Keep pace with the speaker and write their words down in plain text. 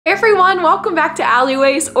Hey everyone, welcome back to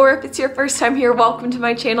Alleyways, or if it's your first time here, welcome to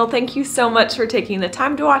my channel. Thank you so much for taking the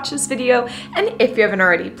time to watch this video, and if you haven't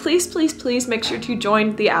already, please make sure to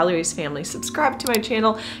join the Alleyways family. Subscribe to my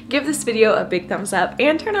channel, give this video a big thumbs up,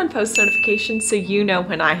 and turn on post notifications so you know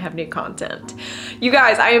when I have new content. You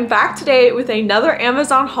guys, I am back today with another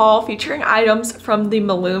Amazon haul featuring items from the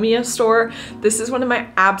Milumia store. This is one of my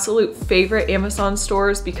absolute favorite Amazon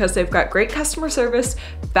stores because they've got great customer service,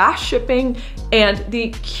 fast shipping, and the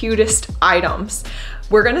cutest items.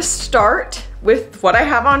 We're gonna start with what I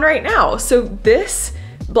have on right now. So this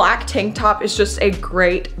black tank top is just a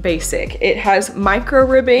great basic. It has micro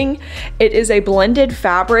ribbing. It is a blended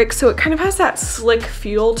fabric, so it kind of has that slick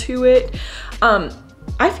feel to it.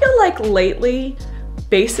 I feel like lately,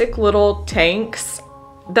 basic little tanks,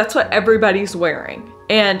 that's what everybody's wearing.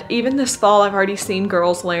 And even this fall, I've already seen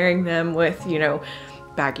girls layering them with, you know,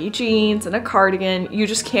 baggy jeans and a cardigan. You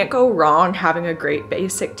just can't go wrong having a great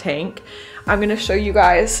basic tank. I'm gonna show you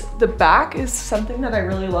guys. The back is something that I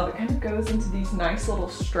really love. It kind of goes into these nice little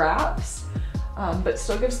straps, but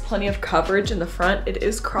still gives plenty of coverage in the front. It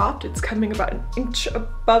is cropped. It's coming about an inch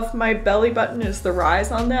above my belly button is the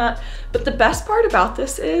rise on that. But the best part about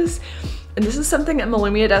this is, and this is something that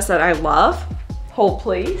Milumia does that I love, hold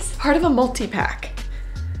please, part of a multi-pack.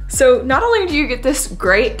 So not only do you get this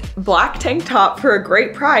great black tank top for a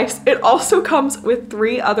great price, it also comes with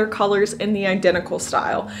 3 other colors in the identical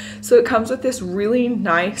style. So it comes with this really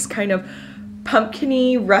nice kind of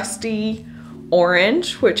pumpkin-y, rusty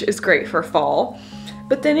orange, which is great for fall.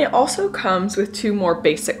 But then it also comes with 2 more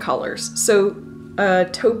basic colors. So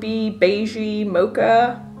taupey, beigey,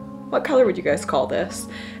 mocha, what color would you guys call this?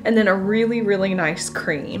 And then a really, really nice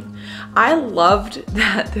cream. I loved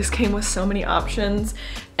that this came with so many options,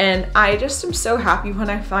 and I just am so happy when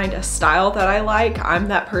I find a style that I like. I'm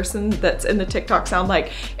that person that's in the TikTok sound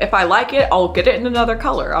like, if I like it, I'll get it in another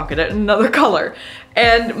color. I'll get it in another color.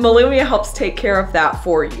 And Milumia helps take care of that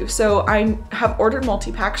for you. So I have ordered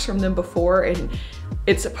multi-packs from them before, and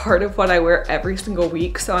it's a part of what I wear every single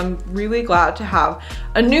week, so I'm really glad to have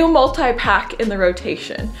a new multi-pack in the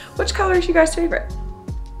rotation. Which color is you guys' favorite?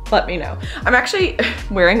 Let me know. I'm actually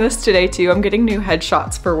wearing this today too. I'm getting new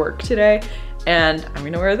headshots for work today, and I'm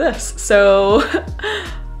gonna wear this. So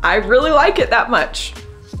I really like it that much.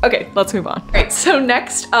 Okay, let's move on. All right, so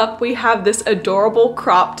next up we have this adorable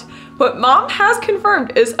cropped, what mom has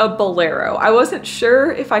confirmed is a bolero. I wasn't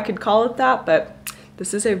sure if I could call it that, but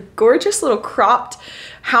this is a gorgeous little cropped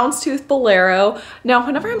houndstooth bolero. Now,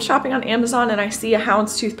 whenever I'm shopping on Amazon and I see a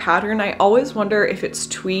houndstooth pattern, I always wonder if it's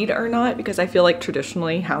tweed or not, because I feel like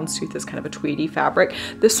traditionally houndstooth is kind of a tweedy fabric.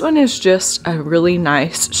 This one is just a really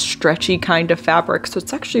nice stretchy kind of fabric, so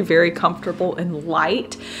it's actually very comfortable and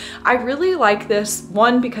light. I really like this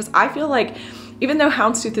one because I feel like even though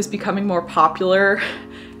houndstooth is becoming more popular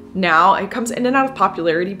now, it comes in and out of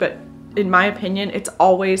popularity, but in my opinion, it's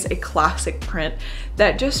always a classic print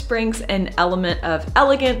that just brings an element of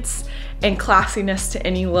elegance and classiness to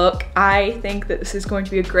any look. I think that this is going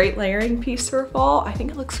to be a great layering piece for fall. I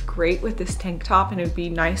think it looks great with this tank top, and it would be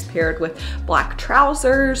nice paired with black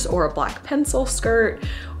trousers or a black pencil skirt,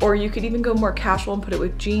 or you could even go more casual and put it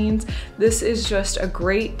with jeans. This is just a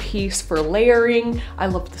great piece for layering. I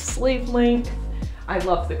love the sleeve length. I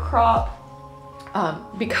love the crop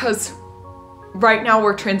because right now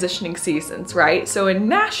we're transitioning seasons, right? So in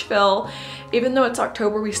Nashville, even though it's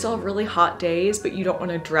October, we still have really hot days, but you don't want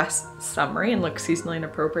to dress summery and look seasonally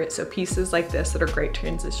inappropriate. So pieces like this that are great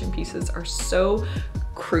transition pieces are so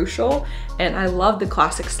crucial, and I love the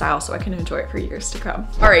classic style, so I can enjoy it for years to come.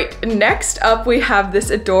 All right, next up we have this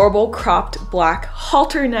adorable cropped black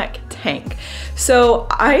halter neck tank. So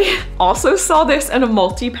I also saw this in a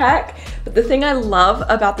multi-pack, but the thing I love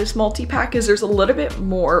about this multi-pack is there's a little bit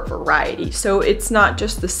more variety. So it's not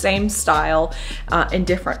just the same style in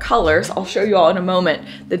different colors. I'll show you all in a moment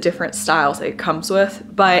the different styles that it comes with,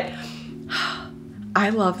 but I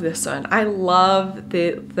love this one. I love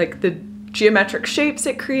the geometric shapes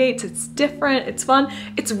it creates. It's different, it's fun,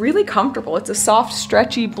 it's really comfortable. It's a soft,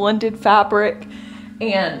 stretchy, blended fabric,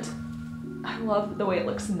 and I love the way it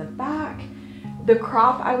looks in the back. The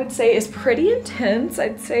crop, I would say, is pretty intense.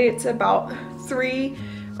 I'd say it's about 3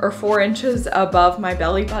 or 4 inches above my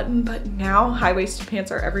belly button, but now high-waisted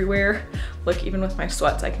pants are everywhere. Look, even with my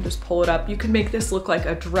sweats, I can just pull it up. You can make this look like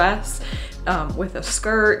a dress with a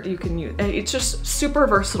skirt. You can use, it's just super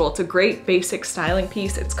versatile. It's a great basic styling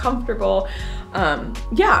piece. It's comfortable.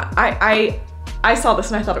 Yeah, I saw this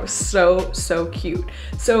and I thought it was so, so cute.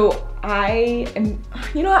 So I am,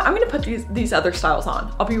 you know what, I'm gonna put these other styles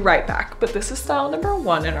on. I'll be right back, but this is style number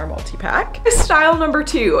 1 in our multi-pack. Style number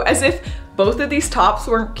 2, as if both of these tops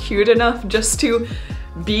weren't cute enough just to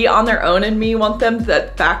be on their own and me want them,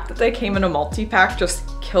 the fact that they came in a multi-pack just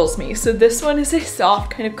kills me. So this one is a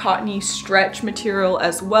soft kind of cottony stretch material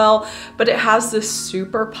as well, but it has this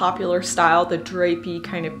super popular style, the drapey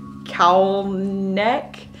kind of cowl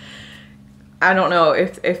neck. I don't know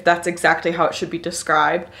if that's exactly how it should be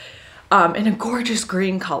described. In a gorgeous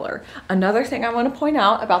green color. Another thing I want to point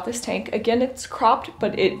out about this tank, again, it's cropped,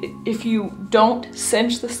 but if you don't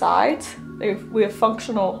cinch the sides, we have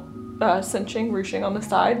functional cinching, ruching on the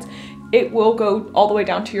sides, it will go all the way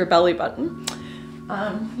down to your belly button.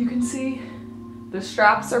 You can see the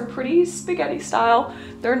straps are pretty spaghetti style.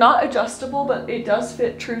 They're not adjustable, but it does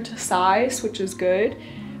fit true to size, which is good.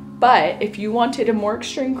 But if you wanted a more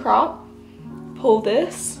extreme crop, pull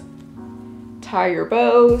this, tie your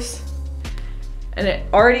bows, and it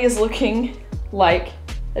already is looking like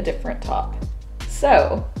a different top.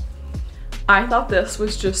 So I thought this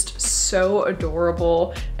was just so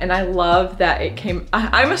adorable, and I love that it came,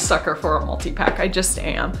 I'm a sucker for a multi-pack, I just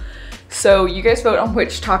am. So you guys vote on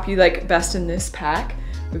which top you like best in this pack.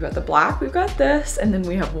 We've got the black, we've got this, and then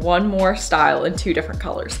we have one more style in 2 different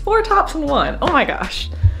colors. 4 tops in 1, oh my gosh.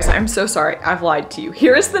 I'm so sorry, I've lied to you.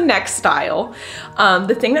 Here is the next style.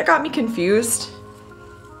 The thing that got me confused,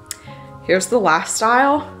 here's the last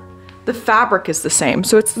style. The fabric is the same.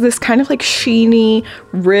 So it's this kind of like sheeny,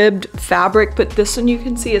 ribbed fabric, but this one you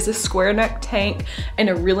can see is a square neck tank and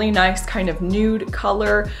a really nice kind of nude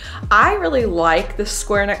color. I really like this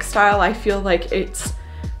square neck style. I feel like it's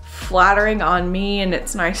flattering on me and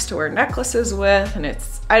it's nice to wear necklaces with, and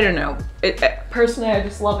it's, I don't know, personally I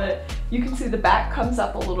just love it. You can see the back comes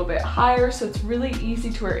up a little bit higher, so it's really easy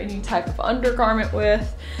to wear any type of undergarment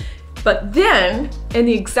with. But then, in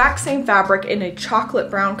the exact same fabric in a chocolate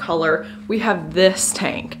brown color, we have this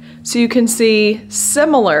tank. So you can see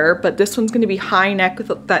similar, but this one's gonna be high neck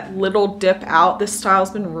with that little dip out. This style's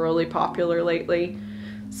been really popular lately.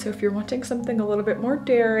 So if you're wanting something a little bit more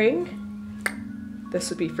daring, this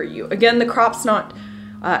would be for you. Again, the crop's not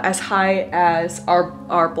as high as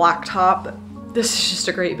our black top. This is just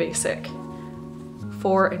a great basic.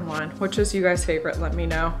 4 in 1. Which is you guys' favorite? Let me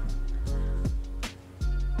know.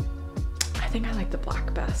 I think I like the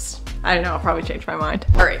black best. I don't know, I'll probably change my mind.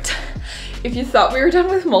 All right, if you thought we were done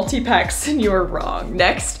with multi-packs, then you were wrong.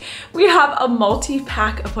 Next, we have a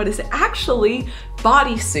multi-pack of what is actually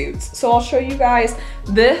bodysuits. So I'll show you guys,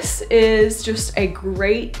 this is just a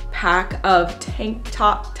great pack of tank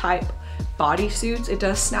top type bodysuits. It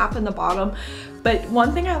does snap in the bottom. But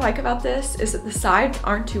one thing I like about this is that the sides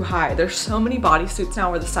aren't too high. There's so many bodysuits now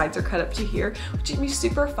where the sides are cut up to here, which can be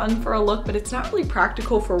super fun for a look, but it's not really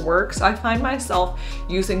practical for work. So I find myself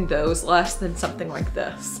using those less than something like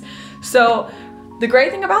this. So the great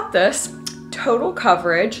thing about this, total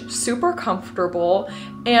coverage, super comfortable,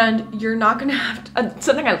 and you're not gonna have to,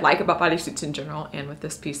 something I like about bodysuits in general, and with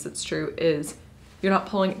this piece that's true, is you're not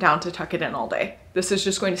pulling it down to tuck it in all day. This is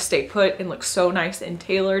just going to stay put and look so nice and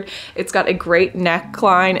tailored. It's got a great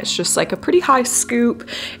neckline. It's just like a pretty high scoop.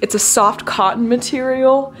 It's a soft cotton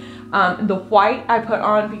material. The white I put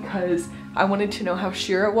on because I wanted to know how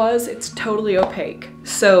sheer it was. It's totally opaque.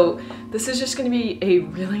 So this is just gonna be a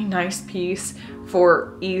really nice piece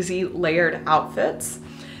for easy layered outfits.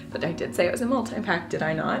 But I did say it was a multi-pack, did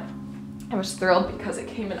I not? I was thrilled because it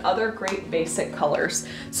came in other great basic colors.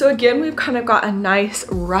 So again, we've kind of got a nice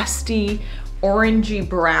rusty orangey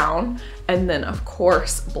brown, and then of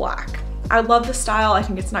course black. I love the style. I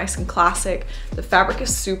think it's nice and classic. The fabric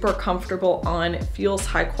is super comfortable on. It feels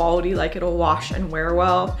high quality, like it'll wash and wear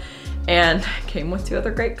well, and came with 2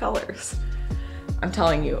 other great colors. I'm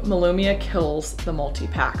telling you, Milumia kills the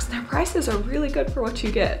multi-packs. Their prices are really good for what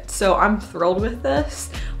you get. So I'm thrilled with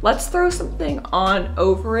this. Let's throw something on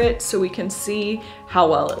over it so we can see how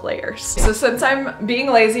well it layers. So since I'm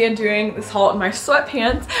being lazy and doing this haul in my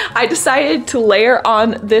sweatpants, I decided to layer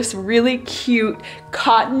on this really cute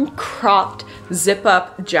cotton cropped zip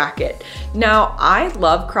up jacket. Now I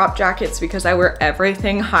love crop jackets because I wear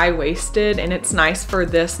everything high-waisted, and it's nice for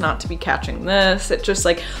this not to be catching this. It just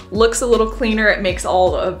like looks a little cleaner. It makes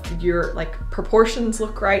all of your like proportions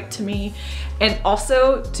look right to me. And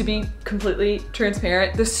also, to be completely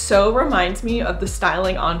transparent, this so reminds me of the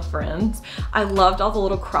styling on Friends. I loved all the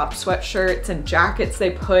little cropped sweatshirts and jackets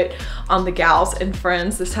they put on the gals in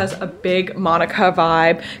Friends. This has a big Monica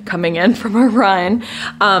vibe coming in from a run.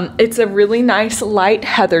 It's a really nice light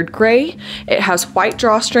heathered gray. It has white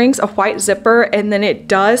drawstrings, a white zipper, and then it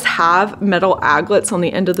does have metal aglets on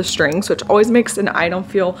the end of the strings, which always makes an item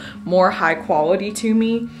feel more high quality to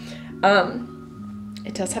me.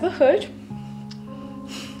 It does have a hood.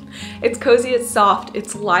 It's cozy, it's soft,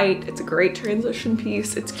 it's light, it's a great transition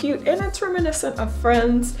piece, it's cute, and it's reminiscent of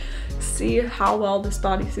Friends. See how well this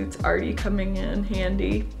bodysuit's already coming in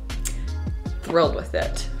handy. Thrilled with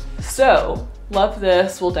it. So, love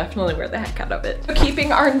this. We'll definitely wear the heck out of it. So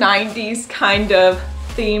keeping our 90s kind of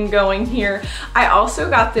theme going here, I also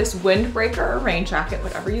got this windbreaker or rain jacket,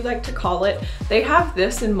 whatever you like to call it. They have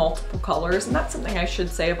this in multiple colors, and that's something I should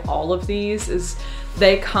say of all of these is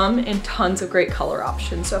they come in tons of great color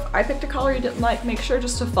options. So if I picked a color you didn't like, make sure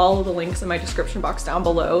just to follow the links in my description box down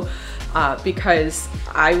below, because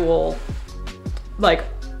I will, like,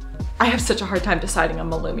 I have such a hard time deciding on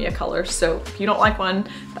Milumia colors. So if you don't like one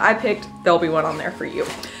that I picked, there'll be one on there for you.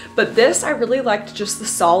 But this, I really liked just the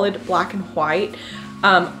solid black and white.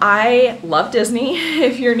 I love Disney.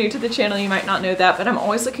 If you're new to the channel, you might not know that, but I'm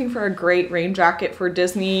always looking for a great rain jacket for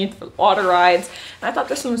Disney, for water rides. And I thought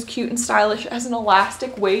this one was cute and stylish. It has an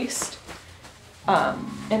elastic waist.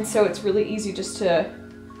 And so it's really easy just to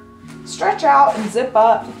stretch out and zip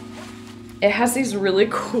up. It has these really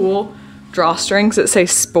cool drawstrings that say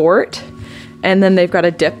sport, and then they've got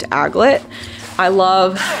a dipped aglet. I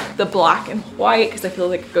love the black and white because I feel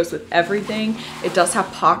like it goes with everything. It does have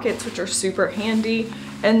pockets, which are super handy,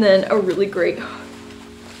 and then a really great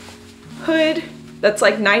hood that's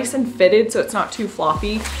like nice and fitted so it's not too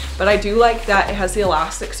floppy. But I do like that it has the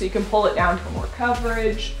elastic so you can pull it down for more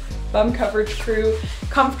coverage, bum coverage crew.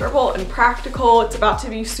 Comfortable and practical. It's about to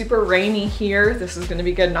be super rainy here. This is going to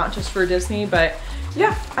be good not just for Disney, but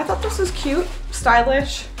yeah, I thought this was cute,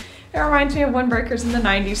 stylish. It reminds me of windbreakers in the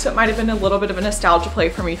 90s, so it might have been a little bit of a nostalgia play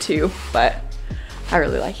for me too, but I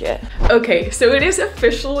really like it. Okay, so it is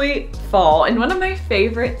officially fall, and one of my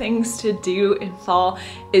favorite things to do in fall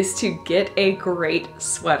is to get a great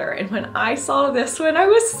sweater. And when I saw this one, I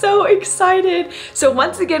was so excited. So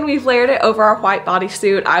once again, we've layered it over our white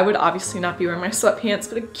bodysuit. I would obviously not be wearing my sweatpants,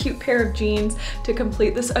 but a cute pair of jeans to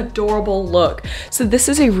complete this adorable look. So this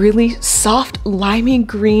is a really soft limey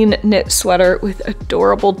green knit sweater with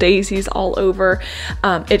adorable daisies all over.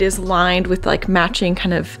 It is lined with like matching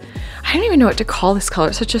kind of, I don't even know what to call this color.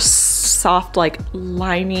 It's such a soft, like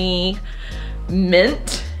limey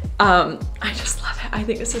mint. I just love it. I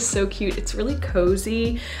think this is so cute. It's really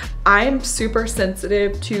cozy. I'm super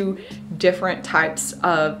sensitive to different types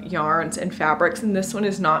of yarns and fabrics, and this one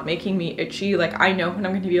is not making me itchy. Like, I know when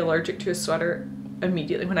I'm going to be allergic to a sweater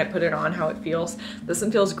immediately when I put it on, how it feels. This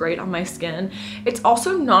one feels great on my skin. It's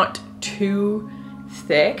also not too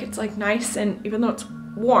thick. It's like nice, and even though it's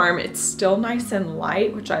warm, it's still nice and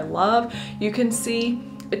light, which I love. You can see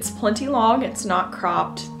it's plenty long, it's not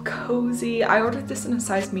cropped, cozy. I ordered this in a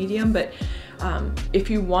size medium, but if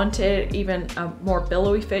you wanted even a more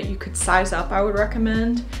billowy fit, you could size up, I would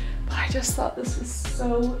recommend. But I just thought this was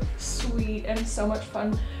so sweet and so much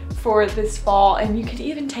fun for this fall, and you could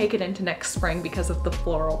even take it into next spring because of the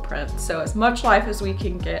floral print. So as much life as we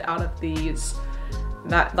can get out of these,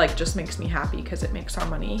 that like just makes me happy because it makes our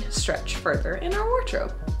money stretch further in our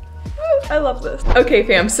wardrobe. I love this. Okay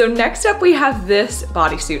fam, so next up we have this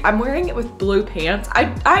bodysuit. I'm wearing it with blue pants.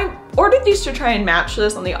 I ordered these to try and match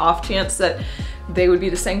this on the off chance that they would be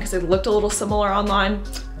the same because they looked a little similar online.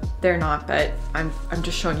 They're not, but I'm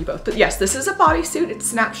just showing you both. But yes, this is a bodysuit. It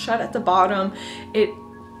snaps shut at the bottom. It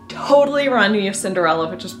totally reminded me of Cinderella,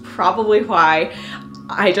 which is probably why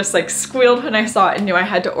I just like squealed when I saw it and knew I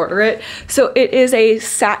had to order it. So it is a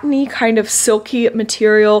satiny kind of silky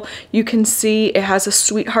material. You can see it has a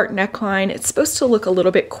sweetheart neckline. It's supposed to look a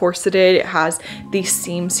little bit corseted. It has these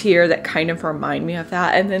seams here that kind of remind me of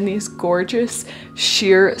that. And then these gorgeous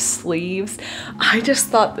sheer sleeves. I just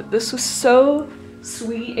thought that this was so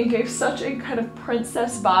sweet and gave such a kind of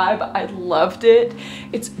princess vibe. I loved it.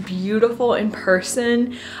 It's beautiful in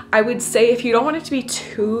person. I would say if you don't want it to be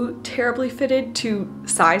too terribly fitted, to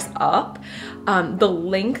size up. The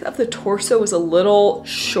length of the torso was a little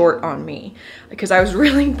short on me because I was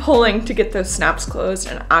really pulling to get those snaps closed,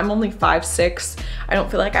 and I'm only 5'6". I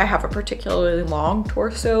don't feel like I have a particularly long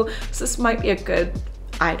torso, so this might be a good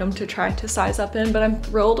item to try to size up in, but I'm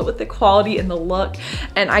thrilled with the quality and the look,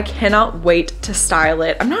 and I cannot wait to style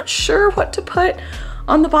it. I'm not sure what to put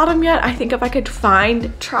on the bottom yet. I think if I could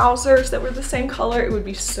find trousers that were the same color, it would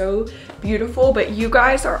be so beautiful, but you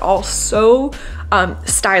guys are all so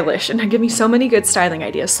stylish and give me so many good styling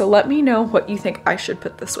ideas. So let me know what you think I should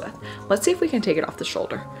put this with. Let's see if we can take it off the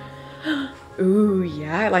shoulder. Ooh,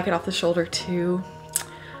 yeah, I like it off the shoulder too.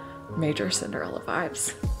 Major Cinderella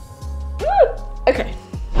vibes. Woo! Okay.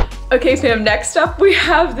 Okay fam, next up we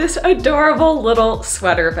have this adorable little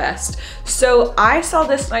sweater vest. So I saw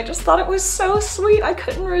this and I just thought it was so sweet. I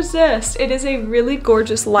couldn't resist. It is a really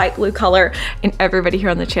gorgeous light blue color, and everybody here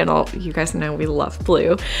on the channel, you guys know we love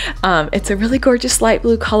blue. It's a really gorgeous light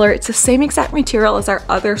blue color. It's the same exact material as our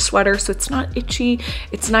other sweater, so it's not itchy.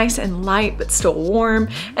 It's nice and light but still warm.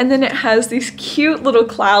 And then it has these cute little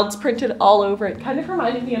clouds printed all over it. Kind of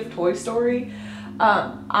reminded me of Toy Story.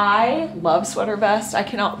 I love sweater vest. I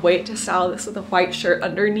cannot wait to style this with a white shirt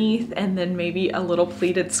underneath and then maybe a little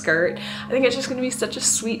pleated skirt. I think it's just gonna be such a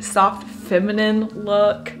sweet, soft, feminine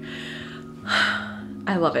look.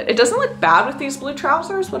 I love it. It doesn't look bad with these blue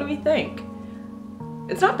trousers. What do we think?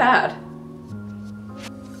 It's not bad.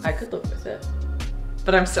 I could live with it,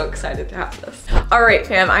 but I'm so excited to have this. All right,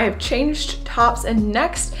 fam, I have changed tops, and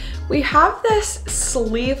next we have this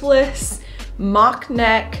sleeveless mock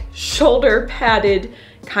neck, shoulder padded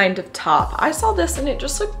kind of top. I saw this and it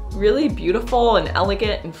just looked really beautiful and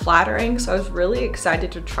elegant and flattering, so I was really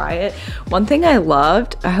excited to try it. One thing I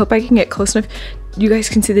loved, I hope I can get close enough, you guys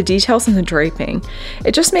can see the details in the draping.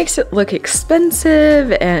 It just makes it look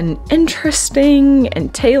expensive and interesting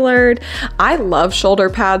and tailored. I love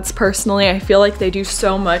shoulder pads personally. I feel like they do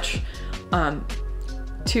so much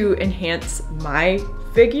to enhance my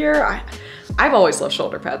figure. I've always loved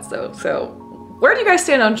shoulder pads though, so where do you guys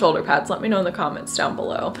stand on shoulder pads? Let me know in the comments down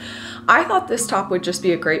below. I thought this top would just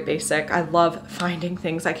be a great basic. I love finding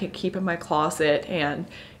things I can keep in my closet and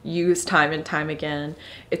use time and time again.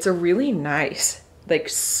 It's a really nice, like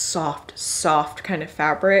soft kind of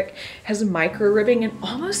fabric. It has micro ribbing and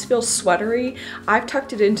almost feels sweatery. I've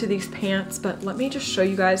tucked it into these pants, but let me just show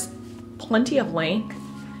you guys plenty of length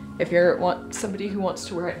if you're somebody who wants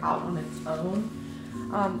to wear it out on its own.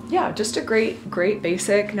 Yeah, just a great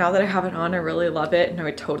basic. Now that I have it on, I really love it, and I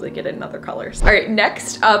would totally get it in other colors. All right,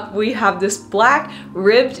 next up we have this black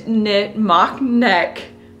ribbed knit mock neck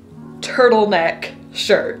turtleneck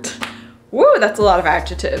shirt. Woo, that's a lot of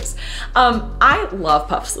adjectives. I love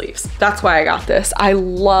puff sleeves. That's why I got this. I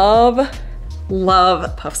love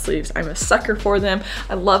puff sleeves. I'm a sucker for them.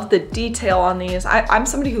 I love the detail on these. I'm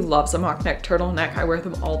somebody who loves a mock neck turtleneck. I wear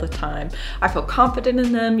them all the time. I feel confident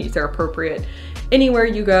in them. They're appropriate anywhere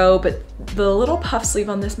you go, but the little puff sleeve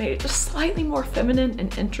on this made it just slightly more feminine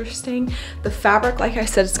and interesting. The fabric, like I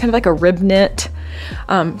said, it's kind of like a rib knit.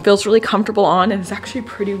 Feels really comfortable on, and it's actually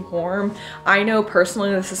pretty warm. I know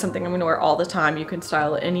personally this is something I'm gonna wear all the time. You can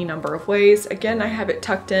style it any number of ways. Again, I have it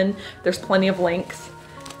tucked in. There's plenty of length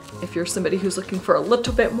if you're somebody who's looking for a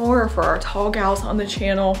little bit more, or for our tall gals on the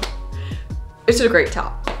channel. It's a great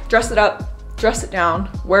top. Dress it up, dress it down,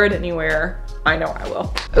 wear it anywhere. I know I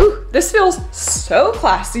will. Ooh, this feels so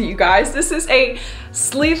classy, you guys. This is a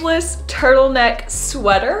sleeveless turtleneck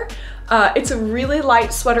sweater. It's a really light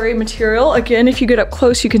sweatery material. Again, if you get up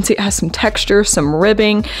close, you can see it has some texture, some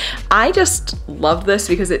ribbing. I just love this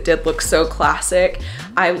because it did look so classic.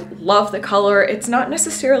 I love the color. It's not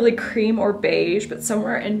necessarily cream or beige, but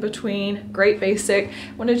somewhere in between. Great basic.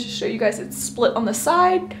 Wanted to show you guys it's split on the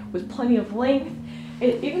side with plenty of length.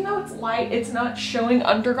 Even though it's light, it's not showing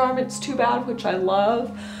undergarments too bad, which I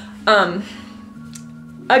love.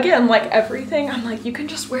 Again, like everything, I'm like, you can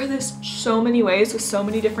just wear this so many ways with so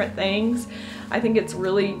many different things. I think it's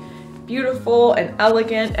really beautiful and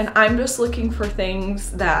elegant, and I'm just looking for things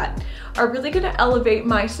that are really gonna elevate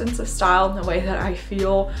my sense of style in the way that I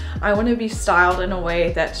feel. I wanna be styled in a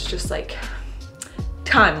way that's just like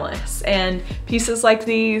timeless, and pieces like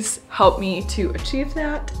these help me to achieve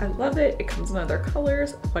that. I love it. It comes in other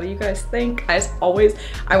colors. What do you guys think? As always,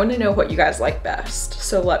 I want to know what you guys like best,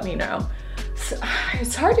 so let me know. So,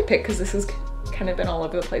 it's hard to pick because this has kind of been all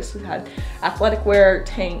over the place. We've had athletic wear,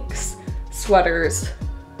 tanks, sweaters,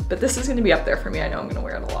 but this is going to be up there for me. I know I'm going to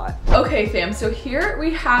wear it a lot. Okay fam, so here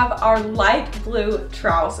we have our light blue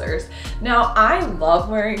trousers. Now I love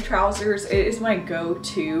wearing trousers. It is my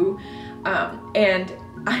go-to. And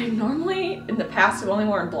I normally, in the past, have only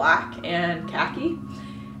worn black and khaki.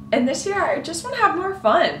 And this year, I just want to have more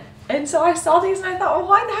fun. And so I saw these and I thought, well,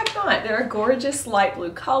 why the heck not? They're a gorgeous light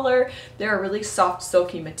blue color. They're a really soft,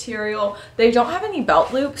 silky material. They don't have any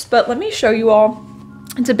belt loops, but let me show you all.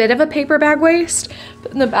 It's a bit of a paper bag waist,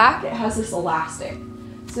 but in the back, it has this elastic.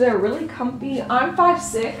 So they're really comfy. I'm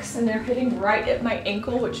 5'6", and they're hitting right at my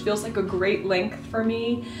ankle, which feels like a great length for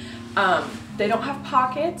me. They don't have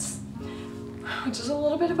pockets, which is a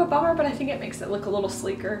little bit of a bummer, but I think it makes it look a little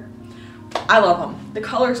sleeker. I love them. The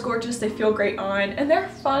color's gorgeous, they feel great on, and they're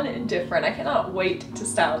fun and different. I cannot wait to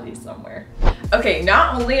style these somewhere. Okay,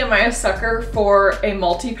 not only am I a sucker for a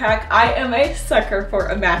multi-pack, I am a sucker for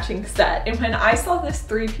a matching set. And when I saw this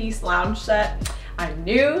 3-piece lounge set, I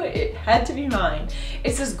knew it had to be mine.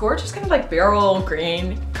 It's this gorgeous kind of like beryl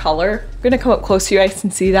green color. I'm gonna come up close so you guys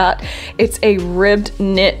can see that. It's a ribbed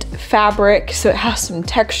knit fabric, so it has some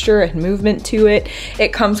texture and movement to it.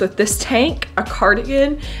 It comes with this tank, a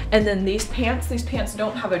cardigan, and then these pants. These pants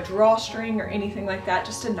don't have a drawstring or anything like that,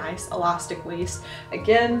 just a nice elastic waist.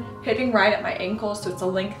 Again, hitting right at my ankle, so it's a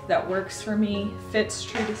length that works for me, fits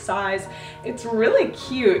true to size. It's really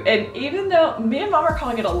cute, and even though me and Mom are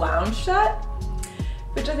calling it a lounge set,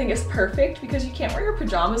 which I think is perfect because you can't wear your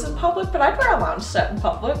pajamas in public, but I'd wear a lounge set in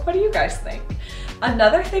public. What do you guys think?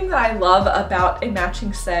 Another thing that I love about a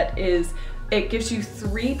matching set is it gives you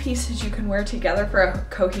 3 pieces you can wear together for a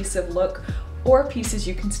cohesive look, or pieces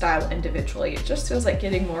you can style individually. It just feels like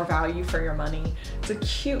getting more value for your money. It's a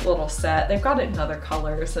cute little set. They've got it in other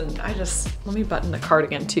colors, and let me button the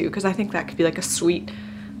cardigan too, because I think that could be like a sweet,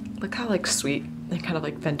 look how like sweet and kind of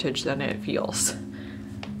like vintage then it feels.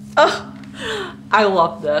 Oh, I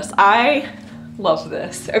love this. I love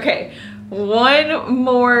this. Okay, one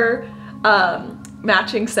more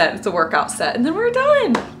matching set. It's a workout set, and then we're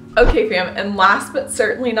done. Okay, fam, and last but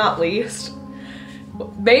certainly not least,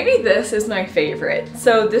 maybe this is my favorite.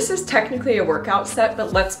 So this is technically a workout set,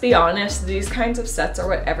 but let's be honest, these kinds of sets are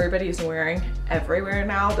what everybody's wearing everywhere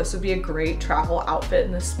now. This would be a great travel outfit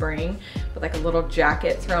in the spring with like a little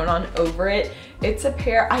jacket thrown on over it. It's a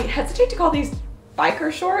pair, I hesitate to call these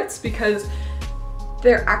biker shorts because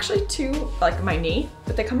they're actually to like my knee,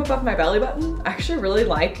 but they come above my belly button. I actually really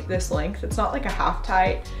like this length. It's not like a half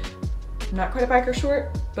tight, not quite a biker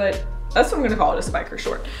short, but that's what I'm gonna call it, is a biker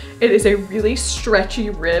short. It is a really stretchy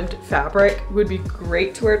ribbed fabric. It would be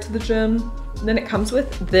great to wear to the gym. And then it comes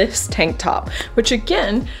with this tank top, which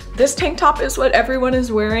again, this tank top is what everyone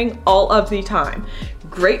is wearing all of the time.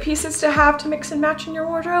 Great pieces to have to mix and match in your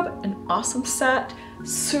wardrobe. An awesome set,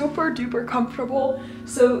 super duper comfortable.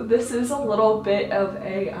 So this is a little bit of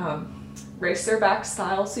a racer back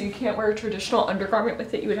style, so you can't wear a traditional undergarment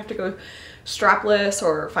with it. You would have to go strapless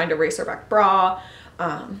or find a racer back bra,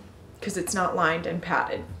 because it's not lined and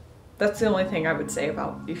padded. That's the only thing I would say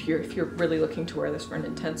about if you're really looking to wear this for an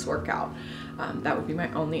intense workout. That would be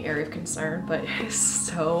my only area of concern, but it is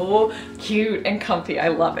so cute and comfy. I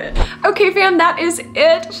love it. Okay, fam, that is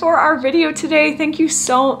it for our video today. Thank you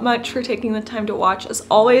so much for taking the time to watch. As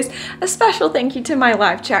always, a special thank you to my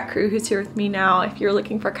live chat crew who's here with me now. If you're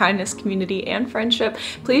looking for kindness, community, and friendship,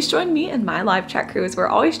 please join me and my live chat crew as we're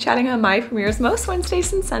always chatting on my premieres most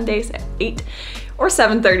Wednesdays and Sundays at 8 or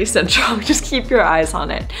 7:30 Central. Just keep your eyes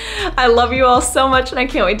on it. I love you all so much, and I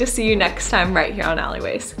can't wait to see you next time right here on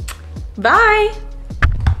Alleyways. Bye!